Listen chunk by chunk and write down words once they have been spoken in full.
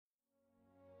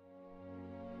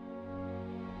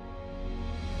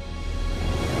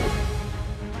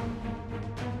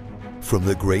From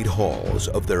the great halls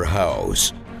of their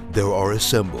house, there are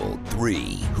assembled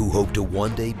three who hope to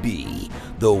one day be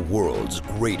the world's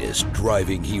greatest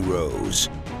driving heroes.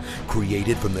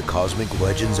 Created from the cosmic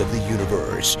legends of the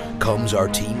universe comes our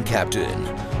team captain,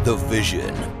 the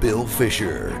Vision, Bill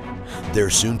Fisher. Their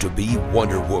soon-to-be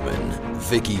Wonder Woman,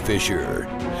 Vicki Fisher.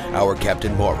 Our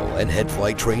Captain Marvel and head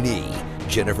flight trainee,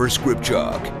 Jennifer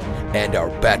Skripchuk. And our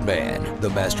Batman,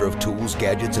 the master of tools,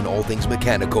 gadgets, and all things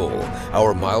mechanical,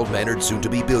 our mild-mannered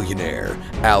soon-to-be billionaire,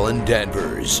 Alan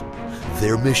Danvers.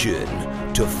 Their mission,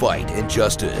 to fight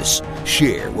injustice,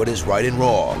 share what is right and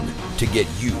wrong, to get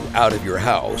you out of your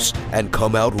house and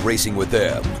come out racing with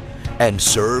them, and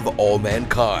serve all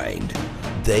mankind.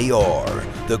 They are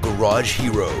the Garage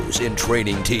Heroes in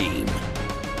Training Team.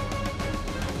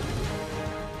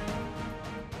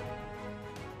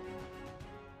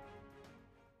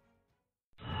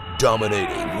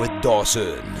 Dominating with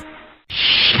Dawson.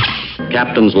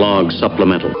 Captain's Log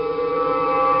Supplemental.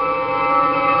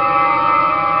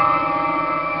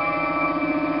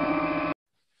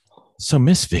 So,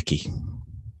 Miss Vicki.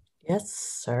 Yes,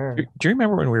 sir. Do you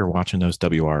remember when we were watching those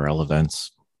WRL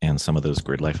events and some of those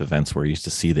Grid Life events where you used to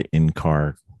see the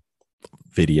in-car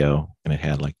video and it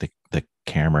had like the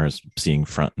cameras seeing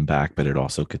front and back, but it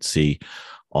also could see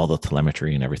all the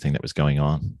telemetry and everything that was going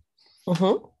on?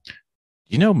 Mm-hmm.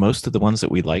 You know, most of the ones that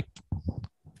we liked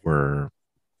were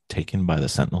taken by the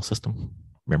Sentinel system.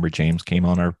 Remember James came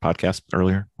on our podcast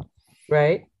earlier?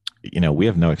 Right. You know, we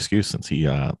have no excuse since he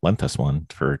lent us one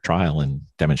for trial and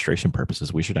demonstration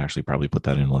purposes. We should actually probably put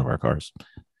that in one of our cars.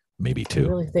 Maybe two. I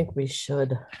really think we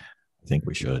should. I think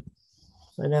we should.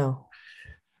 I know.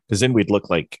 Because then we'd look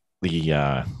like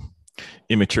the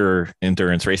immature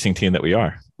endurance racing team that we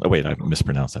are. Oh, wait, I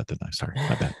mispronounced that, didn't I? Sorry,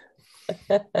 my bad.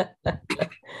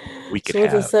 So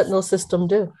what does the Sentinel system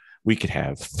do? We could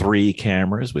have 3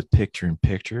 cameras with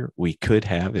picture-in-picture. We could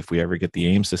have, if we ever get the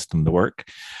AIM system to work,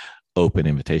 open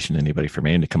invitation to anybody from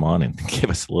AIM to come on and give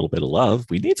us a little bit of love.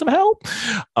 We need some help.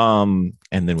 And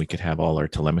then we could have all our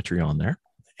telemetry on there.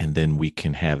 And then we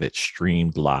can have it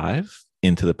streamed live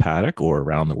into the paddock or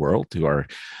around the world to our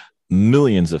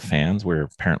millions of fans. We're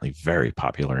apparently very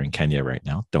popular in Kenya right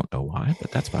now. Don't know why,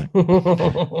 but that's fine.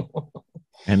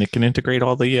 And it can integrate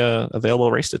all the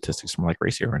available race statistics from like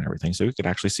Race Hero and everything. So we could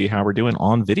actually see how we're doing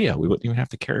on video. We wouldn't even have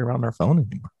to carry around our phone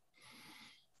anymore.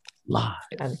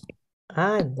 Live.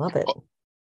 I love it.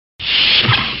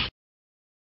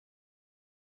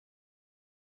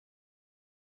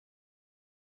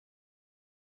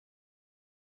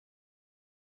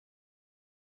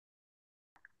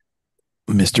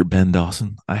 Mr. Ben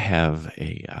Dawson, I have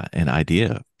an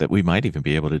idea that we might even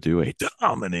be able to do a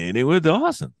Dominating with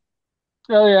Dawson.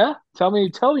 Oh yeah, tell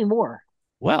me more.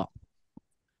 Well,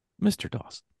 Mr.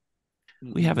 Dawson,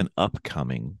 we have an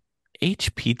upcoming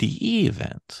HPDE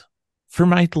event for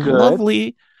my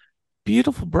lovely,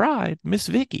 beautiful bride, Miss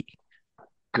Vicki.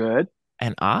 Good.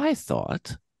 And I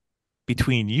thought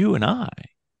between you and I,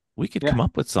 we could come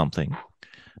up with something,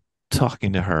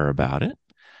 talking to her about it,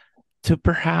 to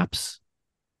perhaps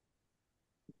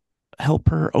help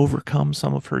her overcome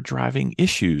some of her driving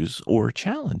issues or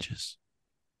challenges.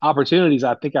 Opportunities,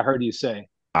 I think I heard you say.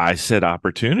 I said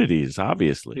opportunities,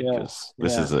 obviously. Yes.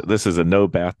 This is a no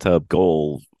bathtub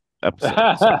goal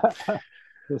episode. So.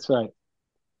 That's right.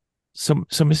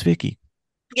 So Miss Vicki.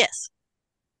 Yes.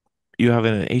 You have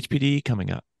an HPDE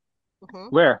coming up. Mm-hmm.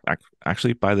 Where?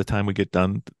 Actually, by the time we get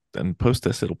done and post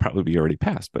this, it'll probably be already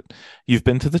passed. But you've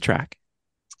been to the track.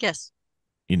 Yes.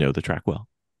 You know the track well.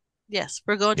 Yes.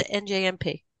 We're going to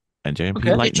NJMP.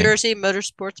 NJMP Lightning. New Jersey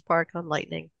Motorsports Park on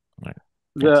Lightning. Right.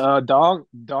 The dong.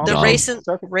 The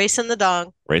racing the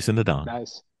dong. Racing the dong.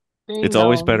 Nice. It's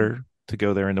always better to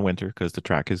go there in the winter because the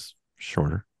track is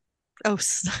shorter. Oh.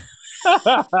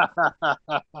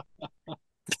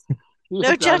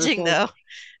 No judging though.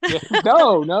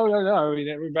 No. I mean,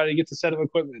 everybody gets a set of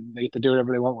equipment and they get to do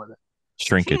whatever they want with it.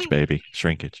 Shrinkage, baby.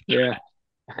 Shrinkage. Yeah.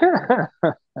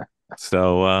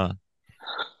 So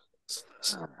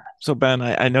Ben,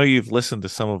 I know you've listened to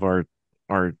some of our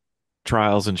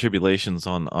trials and tribulations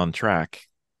on track.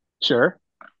 Sure.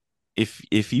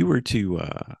 If you were to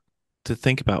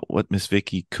think about what Miss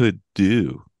Vicki could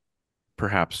do,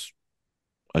 perhaps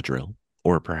a drill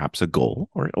or perhaps a goal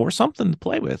or something to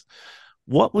play with,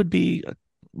 what would be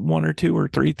 1 or 2 or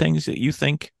 3 things that you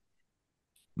think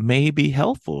may be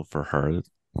helpful for her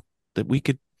that we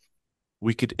could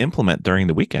implement during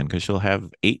the weekend? Because she'll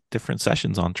have 8 different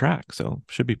sessions on track, so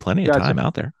should be plenty of time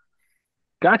out there.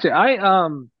 Gotcha.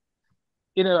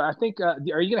 I think, are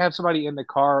you going to have somebody in the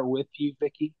car with you,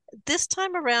 Vicki? This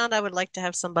time around, I would like to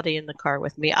have somebody in the car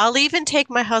with me. I'll even take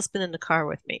my husband in the car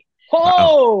with me. Wow.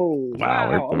 Oh,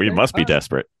 Wow. wow. We Okay. must All be right.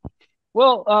 desperate.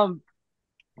 Well,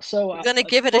 so We're gonna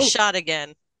give it a shot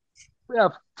again. yeah,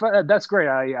 that's great.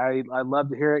 I love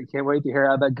to hear it. Can't wait to hear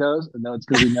how that goes. I know it's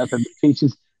going to be nothing but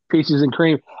peaches and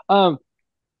cream. Um,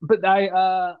 but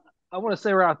I want to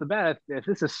say right off the bat, if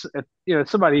this is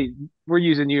somebody, we're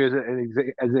using you as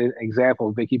as an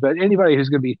example, Vicky, but anybody who's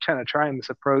going to be kind of trying this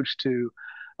approach to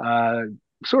uh,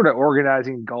 sort of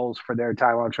organizing goals for their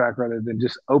time on track rather than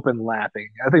just open lapping.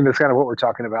 I think that's kind of what we're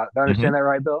talking about. Do I Hmm. understand that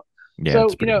right, Bill? Yeah,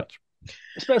 it's So pretty much.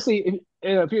 especially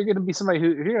if you're going to be somebody if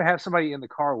you're going to have somebody in the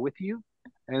car with you,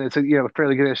 and it's a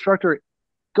fairly good instructor,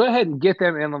 go ahead and get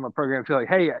them in on the program. Feel like,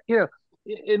 hey,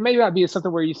 it may not be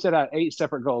something where you set out 8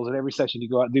 separate goals, and every session you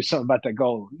go out and do something about that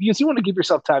goal. You want to give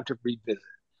yourself time to revisit.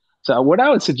 So what I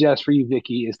would suggest for you,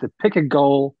 Vicky, is to pick a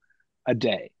goal a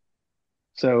day.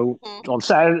 So Mhm. on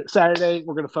Saturday,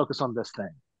 we're going to focus on this thing,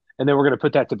 and then we're going to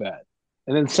put that to bed.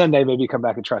 And then Sunday, maybe come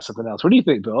back and try something else. What do you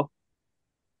think, Bill?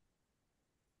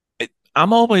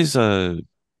 I'm always at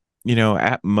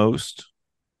most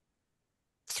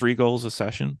 3 goals a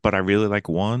session, but I really like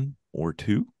 1 or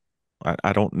 2.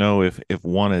 I don't know if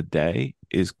one a day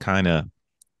is kind of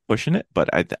pushing it, but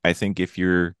I think if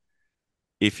you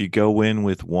go in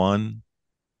with one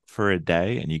for a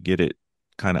day and you get it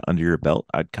kind of under your belt,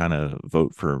 I'd kind of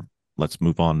vote for let's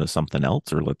move on to something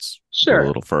else or let's go a Sure,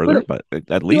 little further, but but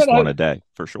at you want least to one have a day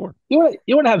for sure. you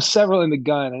want to have several in the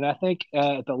gun, and I think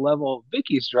at the level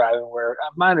Vicky's driving, where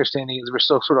my understanding is we're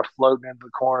still sort of floating into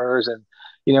the corners, and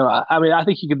I mean, I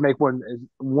think you could make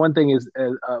one thing is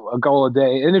a goal a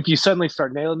day, and if you suddenly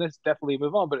start nailing this, definitely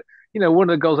move on. But one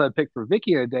of the goals I'd pick for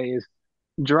Vicky a day is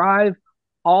drive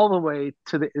all the way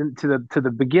to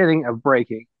the beginning of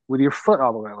braking with your foot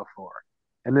all the way on the floor,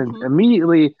 and then Mhm.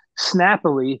 immediately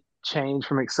snappily change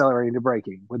from accelerating to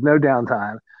braking with no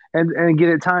downtime, and get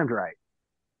it timed right.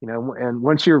 And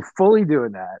once you're fully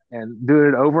doing that and doing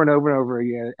it over and over and over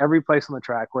again, every place on the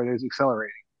track where there's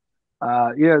accelerating,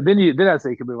 then I'd say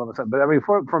you can move on to something. But I mean,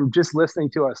 from just listening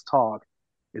to us talk,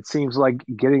 it seems like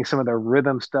getting some of the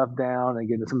rhythm stuff down and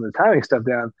getting some of the timing stuff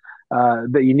down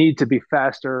that you need to be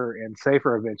faster and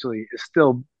safer eventually is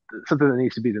still something that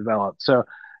needs to be developed. So,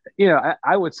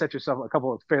 I would set yourself a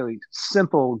couple of fairly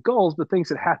simple goals, but things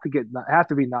that have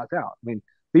to be knocked out. I mean,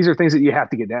 these are things that you have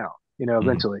to get down, Hmm.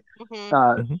 eventually. Mhm.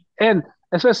 Uh, and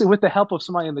especially with the help of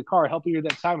somebody in the car helping you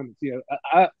that time.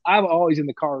 And I'm always in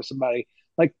the car with somebody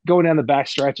like going down the back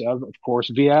stretch of course,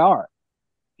 VIR.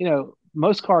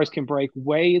 Most cars can brake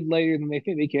way later than they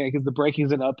think they can because the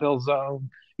braking's an uphill zone.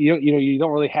 You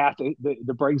don't really have to.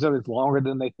 The brake zone is longer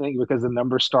than they think because the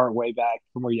numbers start way back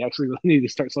from where you actually really need to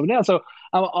start slowing down. So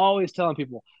I'm always telling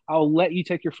people, I'll let you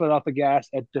take your foot off the gas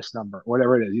at this number,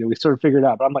 whatever it is. We sort of figure it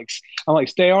out. But I'm like,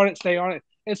 stay on it, stay on it.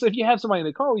 And so if you have somebody in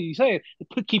the car, you say,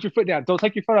 keep your foot down. Don't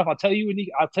take your foot off. I'll tell you when you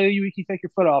take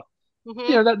your foot off.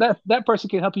 Mhm. That person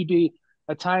can help you be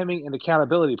a timing and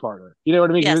accountability partner. You know what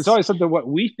I mean? Because it's Yes. always something what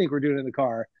we think we're doing in the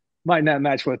car might not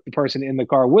match what the person in the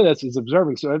car with us is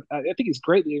observing. So I think it's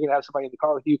great that you're going to have somebody in the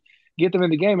car with you, get them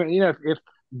in the game. And if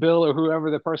Bill or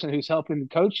whoever the person who's helping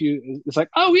coach you is like,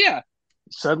 oh yeah,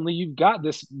 suddenly you've got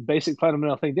this basic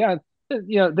fundamental thing down.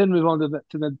 Then move on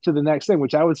to the next thing,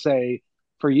 which I would say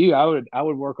for you, I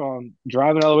would work on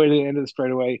driving all the way to the end of the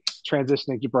straightaway,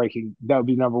 transitioning to braking. That would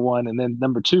be number one, and then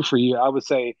number two for you, I would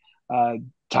say uh,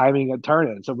 timing a turn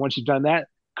in. So once you've done that,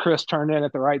 crisp turn in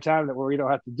at the right time, that where you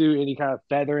don't have to do any kind of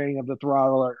feathering of the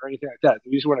throttle or anything like that.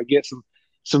 You just want to get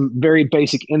some very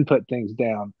basic input things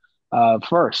down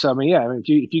first. So I mean, yeah, I mean,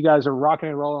 if you guys are rocking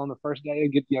and rolling on the first day,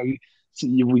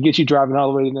 we get you driving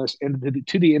all the way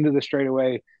to the end of the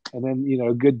straightaway, and then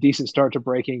a good decent start to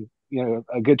braking,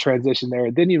 a good transition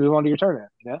there. Then you move on to your turn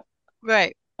in.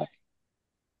 Right.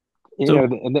 So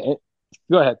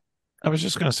Go ahead. I was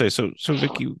just going to say, so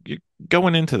Vic, you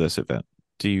going into this event,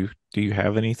 do you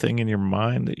have anything in your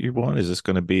mind that you want? Is this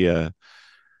going to be a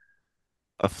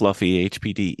fluffy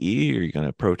HPDE, or are you going to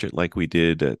approach it like we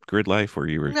did at Grid Life, where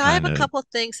you were No, I have kind a of, couple of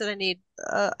things that I need.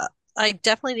 I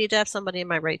definitely need to have somebody in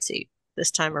my right seat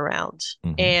this time around.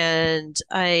 mhm, And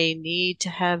I need to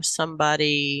have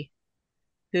somebody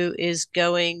who is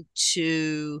going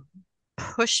to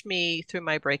push me through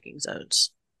my braking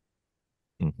zones.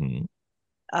 mhm.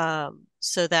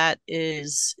 So that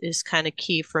is kind of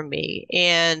key for me.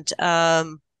 And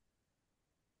I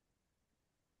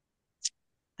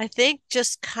think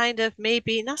just kind of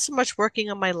maybe not so much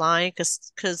working on my line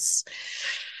because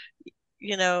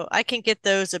I can get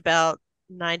those about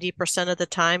 90% of the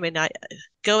time, and I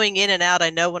going in and out, I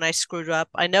know when I screwed up.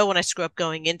 I know when I screw up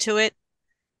going into it.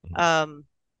 Um,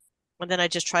 and then I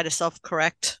just try to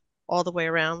self-correct all the way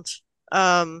around.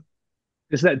 Um,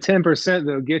 It's that 10%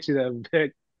 that'll get you to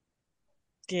pick.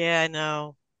 Yeah, I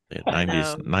know. Yeah, I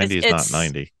 90s, know. 90s, not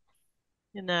 90.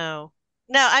 No.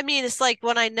 No, I mean it's like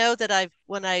when I know that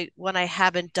when I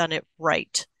haven't done it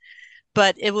right.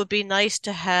 But it would be nice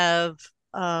to have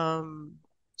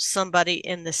somebody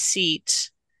in the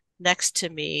seat next to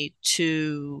me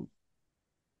to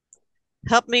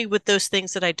help me with those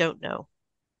things that I don't know.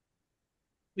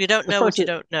 You don't This know what you person,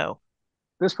 don't know.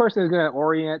 this person is going to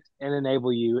orient and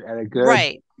enable you at a good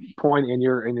Right, point in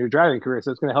your driving career.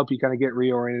 So it's going to help you kind of get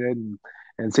reoriented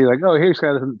and see like, oh, here's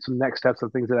kind of some next steps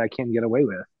of things that I can get away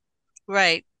with.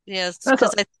 right. Yes, That's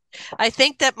because all. I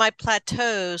think that my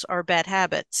plateaus are bad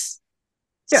habits.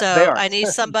 Yeah, they So are. I need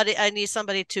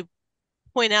somebody to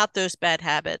point out those bad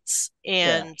habits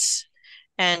Yeah,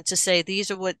 and to say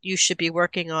these are what you should be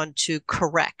working on to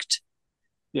correct.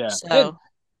 yeah. And So,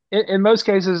 in most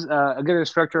cases, a good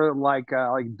instructor like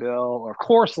Bill, or of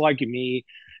course like me,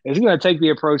 is going to take the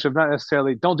approach of not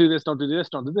necessarily don't do this, don't do this,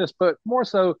 don't do this, but more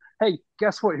so, hey,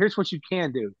 guess what? Here's what you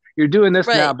can do. You're doing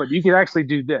this now, right, but you can actually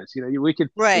do this. We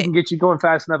right, can get you going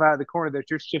fast enough out of the corner that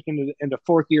you're shifting into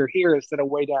fourth gear here instead of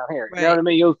way down here. You know what I right,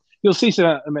 mean? You'll see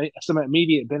some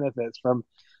immediate benefits from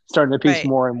starting to piece right.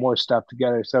 more and more stuff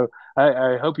together. So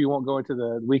I hope you won't go into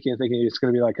the weekend thinking it's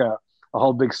going to be like a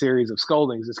whole big series of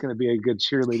scoldings. It's going to be a good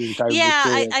cheerleading type of Yeah,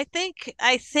 experience.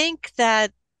 I think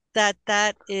that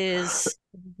that is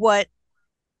what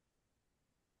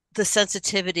the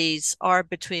sensitivities are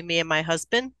between me and my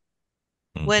husband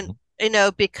when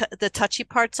Mhm. because the touchy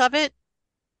parts of it.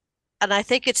 And I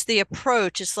think it's the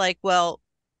approach. It's like, well,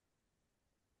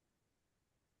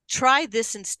 try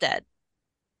this instead.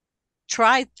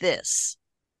 Try this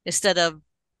instead of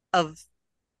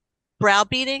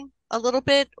browbeating a little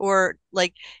bit, or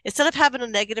like instead of having a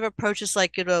negative approach, it's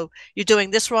like, you're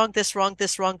doing this wrong, this wrong,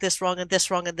 this wrong, this wrong, and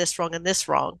this wrong, and this wrong, and this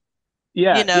wrong.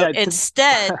 Yeah, yeah.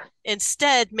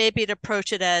 Instead maybe to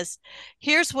approach it as,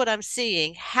 here's what I'm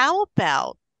seeing, how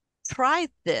about try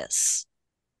this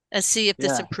and see if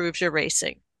this Yeah, improves your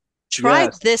racing. Try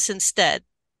yes, this instead.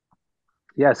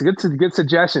 yes. Good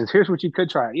suggestions. Here's what you could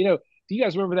try. Do you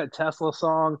guys remember that Tesla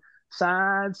song?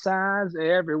 Signs, signs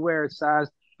everywhere. Signs.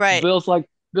 Right. Bill's like,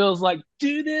 Bill's like,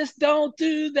 do this, don't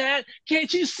do that.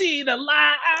 Can't you see the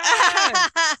line?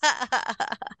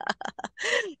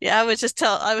 Yeah, I was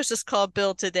just called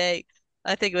Bill today.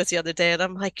 I think it was the other day, and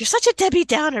I'm like, you're such a Debbie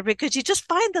Downer because you just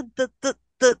find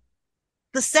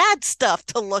the sad stuff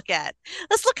to look at.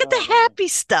 Let's look at the Oh man, happy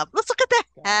stuff. Let's look at the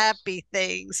gosh. happy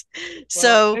things.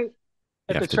 Well, So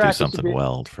You at the have to do track, it should something be.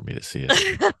 well for me to see it.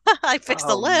 I fixed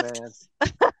the Oh lift. man.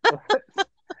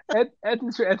 At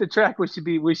the track, we should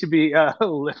be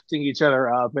lifting each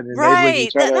other up and enabling Right.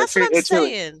 each other. That's what I'm It's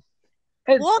really saying.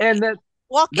 and Walk and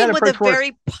walk that in with a approach works.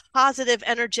 very positive,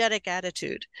 energetic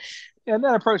attitude. And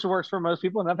that approach works for most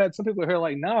people. And I've had some people who are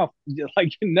like, no,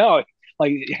 like no,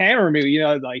 like hammer me,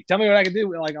 like tell me what I can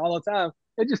do, like all the time.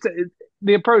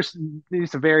 The approach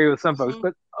needs to vary with some folks, Mhm.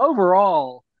 but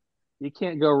overall, you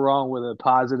can't go wrong with a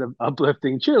positive,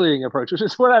 uplifting cheerleading approach, which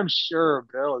is what I'm sure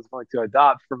Bill is going to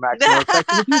adopt for maximum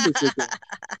effect with you this weekend.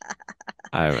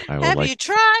 I will Have you like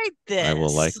tried I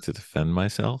will like this? to defend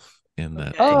myself in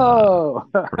that Okay. Oh,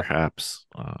 perhaps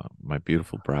my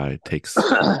beautiful bride takes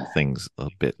things a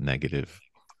bit negative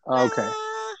okay.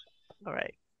 All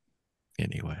right.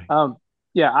 anyway. Um,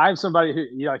 yeah, I'm somebody who,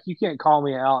 you can't call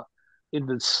me out in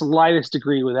the slightest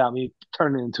degree without me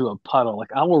turning into a puddle.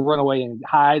 Like I will run away and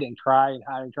hide and cry and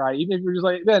hide and cry. Even if you're just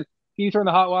like, Ben, can you turn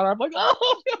the hot water? I'm like,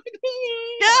 oh,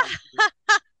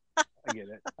 I get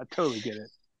it. I totally get it.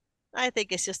 I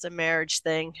think it's just a marriage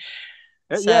thing.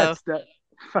 Yeah, So it's that.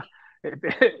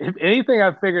 If anything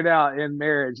I've figured out in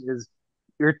marriage is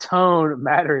your tone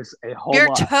matters a whole your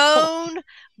lot. tone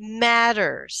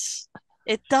matters.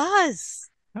 It does.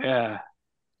 Yeah,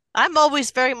 I'm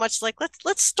always very much like,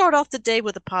 let's start off the day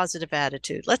with a positive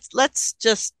attitude. Let's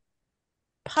just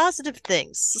positive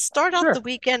things. Start off the sure.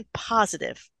 weekend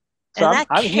positive. So And I'm that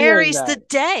I'm hearing carries the that.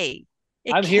 day.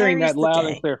 It I'm hearing carries that the loud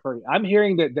and day. clear for you. I'm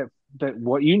hearing that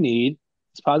what you need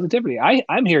is positivity.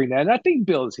 I'm hearing that, and I think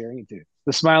Bill is hearing it too.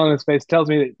 The smile on his face tells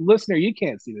me that, listener, you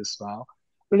can't see this smile,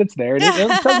 but it's there, and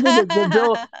it tells me that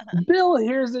Bill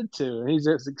hears it too, and he's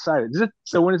just excited.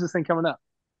 So when is this thing coming up?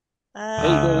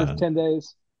 8 days, Uh, um, 10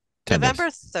 days? 10 days. November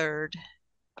 3rd.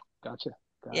 Gotcha,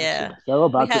 Yeah. gotcha. So We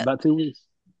about have about 2 weeks.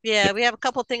 Yep. we have a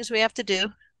couple things we have to do.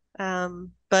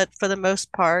 But for the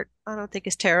most part, I don't think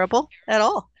it's terrible at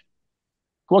all.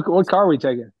 What car are we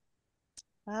taking?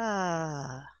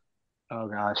 Ah. Oh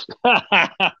gosh,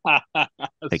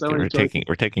 Take, so many choices.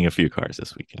 we're taking a few cars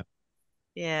this weekend.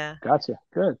 Yeah. Gotcha.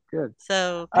 Good, good.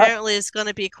 So Uh, apparently it's going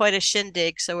to be quite a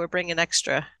shindig, so we're bringing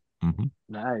extra. Mm-hmm.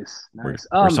 Nice.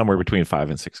 We're somewhere between 5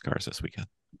 and 6 cars this weekend.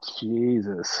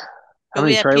 Jesus. How But we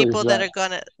many have trailers people is that that? are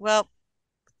gonna, well,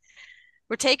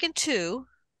 we're taking two,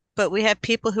 but we have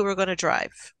people who are going to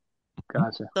drive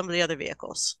Gotcha. some of the other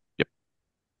vehicles. Yep.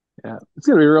 Yeah. It's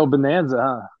gonna be a real bonanza,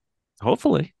 huh?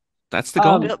 Hopefully, that's the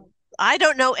Um, goal. I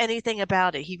don't know anything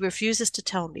about it. He refuses to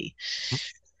tell me.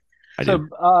 I do.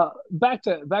 So back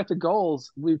to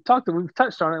goals. We've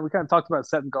touched on it. We kind of talked about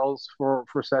setting goals for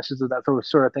sessions and that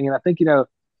sort of thing. And I think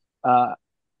uh,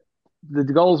 the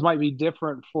goals might be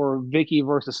different for Vicky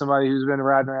versus somebody who's been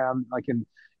riding around like in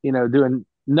doing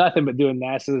nothing but doing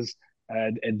NASA's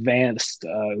advanced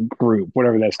group,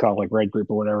 whatever that's called, like red group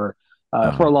or whatever,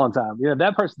 for a long time.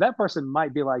 That person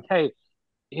might be like, hey,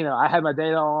 I had my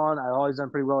data on. I've always done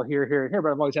pretty well here, here, and here,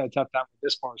 but I've always had a tough time with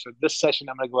this corner. So this session,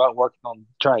 I'm going to go out working on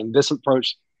trying this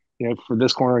approach, for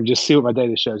this corner and just see what my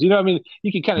data shows. You know what I mean?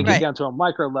 You can kind of get Right. down to a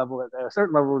micro level at a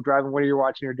certain level of driving when you're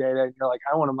watching your data and you're like,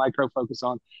 I want to micro focus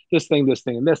on this thing,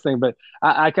 and this thing. But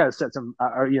I kind of set some,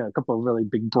 a couple of really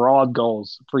big, broad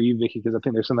goals for you, Vicky, because I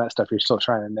think there's some of that stuff you're still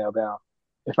trying to nail down.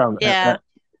 If Yeah.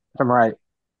 I'm right.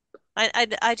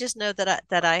 I just know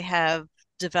that I have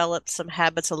developed some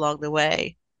habits along the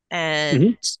way, Mm-hmm.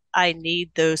 and I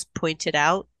need those pointed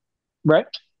out Right.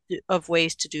 of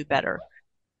ways to do better.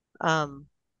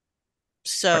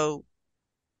 So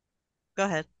go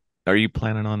ahead. Are you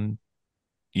planning on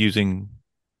using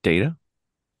data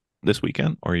this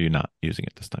weekend, or are you not using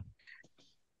it this time?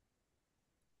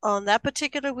 On that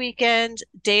particular weekend,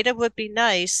 data would be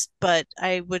nice, but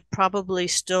I would probably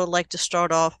still like to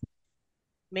start off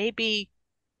maybe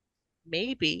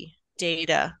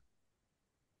data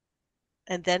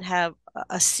and then have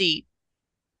a seat,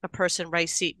 a person right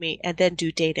seat me, and then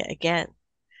do data again.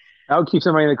 I would keep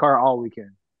somebody in the car all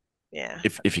weekend. Yeah.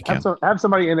 If you can. Have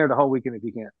somebody in there the whole weekend if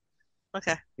you can.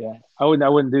 Okay. Yeah, I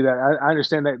wouldn't do that. I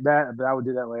understand that, but I would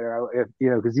do that later.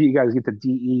 Because you guys get the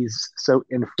DEs so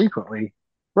infrequently,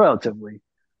 relatively.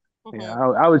 Mm-hmm.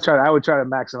 I would try to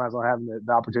maximize on having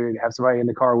the opportunity to have somebody in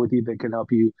the car with you that can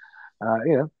help you,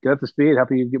 get up to speed,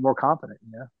 help you get more confident.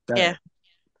 Yeah.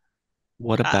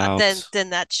 What Then about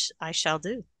that I shall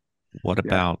do. what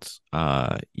about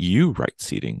you right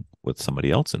seating with somebody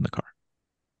else in the car?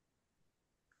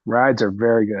 Rides are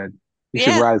very good. You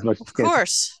should Yeah, ride as much as of you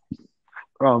course.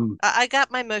 can. I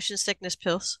got my motion sickness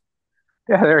pills.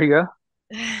 Yeah, there you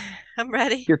go. I'm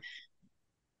ready. Get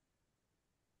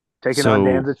taking on So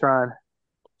Danza trying.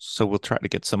 so we'll try to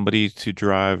get somebody to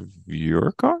drive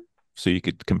your car so you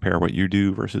could compare what you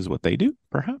do versus what they do,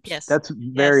 perhaps. Yes. That's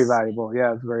very valuable.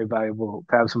 Yeah, it's very valuable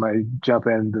to have somebody jump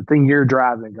in the thing you're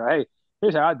driving and go, hey,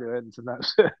 here's how I do it. And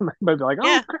sometimes might be like, oh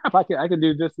Yeah. crap, I can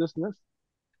do this, this, and this.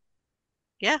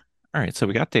 Yeah. All right, so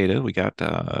we got data, we got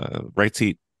right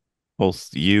seat, both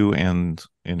you and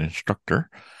an instructor.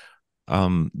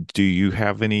 Do you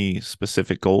have any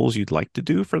specific goals you'd like to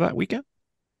do for that weekend?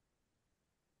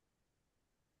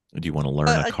 Do you want to learn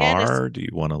a Again, car? Do you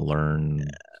want to learn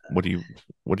what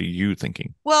are you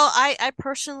thinking? well, I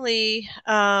personally,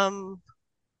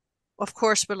 of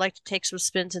course, would like to take some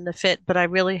spins in the Fit, but I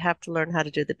really have to learn how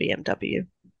to do the BMW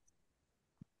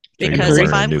So you're because gonna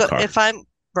Agreed. learn a new car. if I'm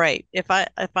right, if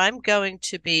I'm going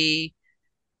to be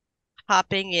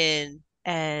hopping in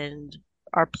and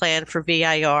our plan for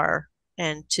VIR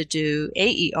and to do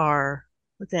AER,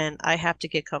 then I have to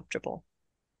get comfortable.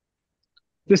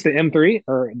 Just the M3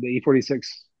 or the E46?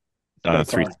 That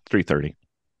car. 330.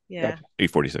 Yeah. Gotcha.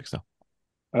 846 though.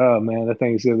 Oh man, that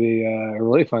thing's gonna be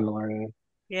really fun to learn in.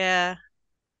 Yeah.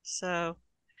 So,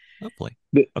 Hopefully.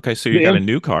 The Okay, so you the got a M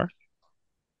new car,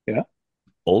 yeah.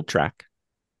 old track,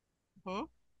 mhm.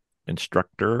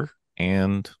 instructor,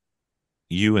 and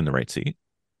you in the right seat,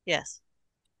 Yes.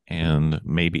 and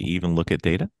maybe even look at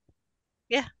data.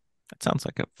 Yeah. That sounds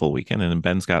like a full weekend. And then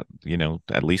Ben's got,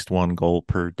 at least one goal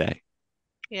per day.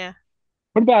 Yeah.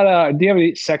 What about do you have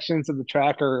any sections of the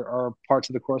track or parts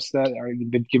of the course that are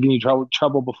been giving you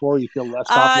trouble before? You feel less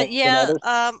confident than Yeah,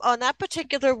 others? on that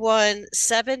particular one,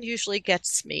 7 usually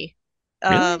gets me.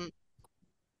 Really? Hmm.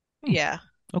 Yeah.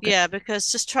 Okay. Yeah, because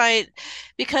just try it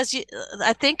because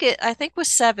I think with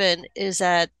 7 is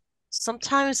that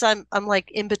sometimes I'm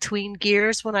like in between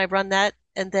gears when I run that,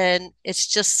 and then it's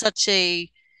just such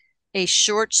a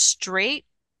short straight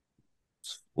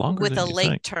Longer with than a you late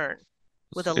think. turn.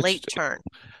 With a It's late turn.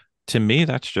 To me,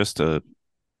 that's just a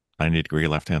 90-degree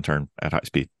left-hand turn at high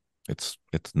speed. It's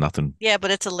nothing. Yeah,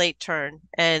 but it's a late turn.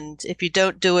 And if you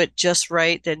don't do it just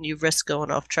right, then you risk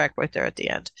going off track right there at the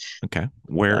end. Okay.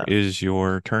 Where So, is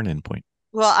your turn-in point?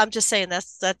 well, I'm just saying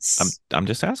that's I'm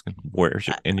just asking. Where's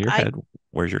your, in your I head?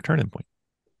 Where's your turn-in point?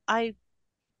 I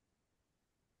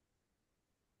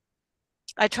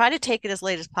I try to take it as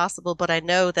late as possible, but I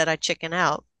know that I chicken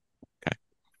out. Okay.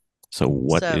 So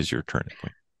what So is your turning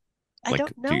point? I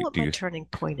don't know what do my you, turning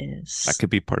point that is. could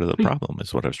be part of the problem,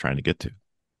 is what I was trying to get to.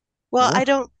 Well,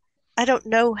 Huh? I don't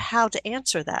know how to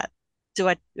answer that.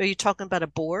 Are you talking about a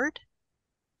board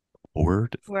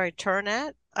Board, where I turn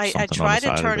at? I something on the try to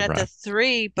side of turn the at the rack.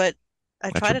 3, but I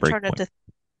That's try your to break turn at point. the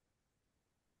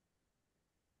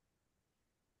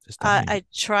Just tell me. I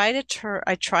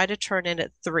try to turn in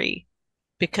at 3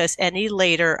 because any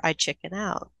later I chicken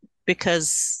out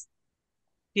because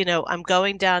I'm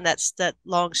going down that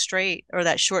long straight or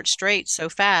that short straight so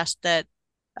fast that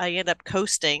I end up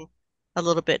coasting a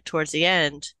little bit towards the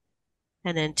end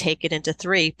and then take it into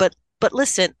 3. But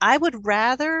listen, I would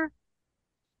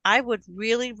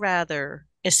really rather,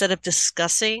 instead of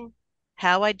discussing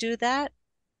how I do that,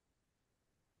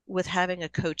 with having a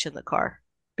coach in the car,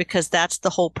 because that's the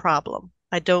whole problem.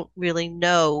 I don't really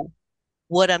know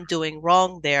what I'm doing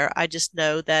wrong there. I just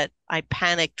know that I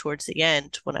panic towards the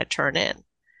end when I turn in.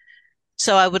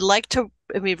 So I would like to,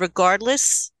 I mean,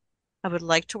 regardless, I would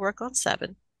like to work on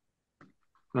 7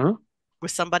 Huh?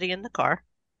 with somebody in the car.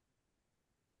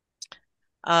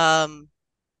 Um,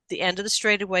 the end of the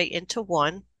straightaway into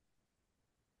 1.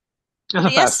 That's a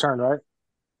fast Yes, turn, right?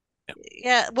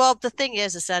 yeah. Well, the thing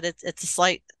is that it's a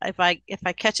slight. If I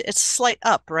catch it, it's a slight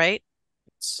up, right?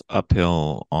 It's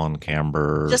uphill on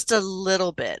camber. Just a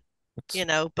little bit, It's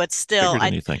but still, bigger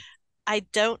than you think. I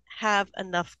don't have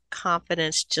enough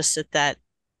confidence just at that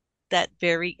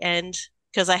very end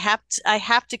because I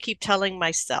have to keep telling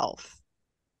myself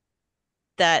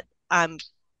that I'm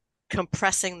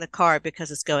compressing the car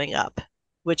because it's going up,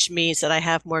 which means that I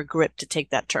have more grip to take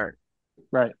that turn.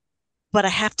 Right. But I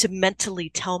have to mentally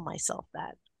tell myself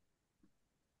that,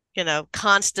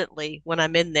 constantly when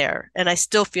I'm in there, and I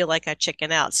still feel like I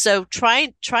chicken out. So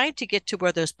trying to get to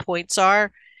where those points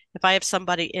are, if I have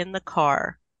somebody in the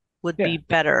car, would Yeah. be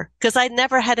better because I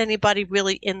never had anybody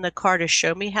really in the car to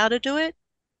show me how to do it.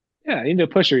 Yeah. You need a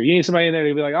pusher. You need somebody in there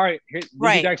to be like, all right, here, you could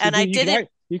Right. actually And do. I didn't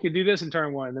You could do this in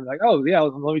turn 1, and then like, oh yeah,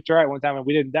 let me try it one time, and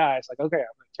we didn't die. It's like, okay, I'm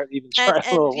gonna even try a and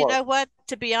little you more. know what?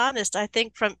 To be honest, I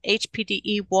think from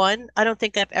HPDE 1, I don't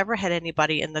think I've ever had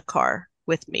anybody in the car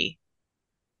with me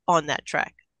on that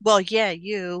track. Well, yeah,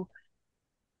 you,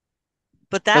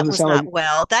 but that Doesn't was sound not like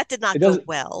well. That did it not go doesn't.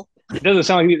 well. It doesn't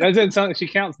sound like that doesn't sound like she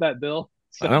counts that, Bill.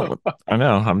 I So don't. I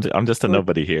know. I'm just a we're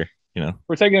nobody here. You know.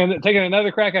 we're taking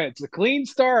another crack at it. It's a clean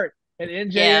start at Yeah.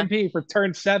 NJMP for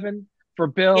turn 7 for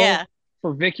Bill, Yeah.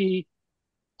 for Vicky.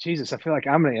 Jesus, I feel like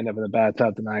I'm gonna end up in a bad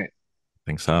tub tonight. I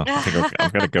think so. I think I'm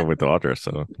gonna go with Audra.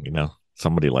 So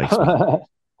somebody likes me.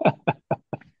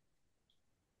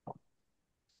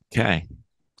 Okay.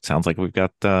 Sounds like we've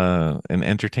got an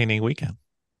entertaining weekend.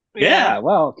 Yeah. Yeah,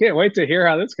 well, can't wait to hear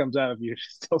how this comes out if you're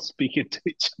still speaking to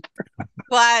each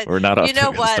But We're not off you to a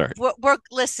know good what? start.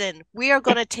 Listen, we are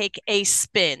going to take a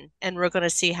spin and we're going to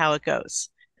see how it goes.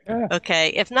 other. Yeah, Okay.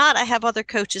 If not, I have other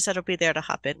coaches that'll be there to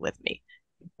hop in with me.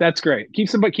 that's great. Keep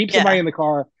somebody Yeah. in the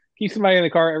car. Keep somebody in the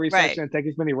car every Right. section and take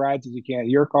as many rides as you can.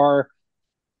 Your car,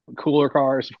 cooler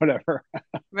cars, whatever.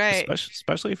 Right.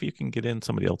 Especially if you can get in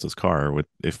somebody else's car. With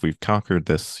if we've conquered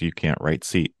this, you can't right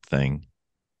seat thing.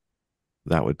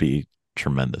 That would be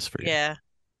tremendous for you. Yeah.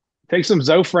 Take some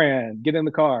Zofran. Get in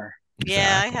the car. Yeah,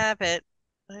 I Exactly. have it.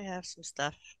 I have some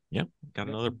stuff. Yep. Got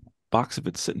another box of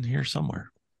it sitting here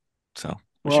somewhere. So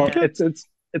we should be Well, good.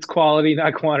 it's quality,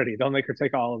 not quantity. Don't make her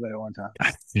take all of it at one time.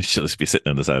 You should just be sitting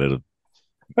on the side of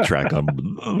the track on.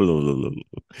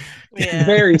 Yeah.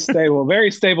 Very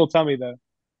stable tummy though.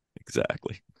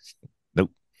 Exactly.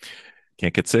 Nope.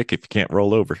 Can't get sick if you can't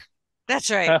roll over.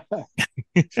 That's right.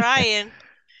 Trying.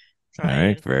 All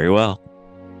right. Trying. Very well.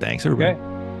 Thanks, everybody.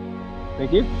 Okay.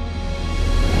 Thank you.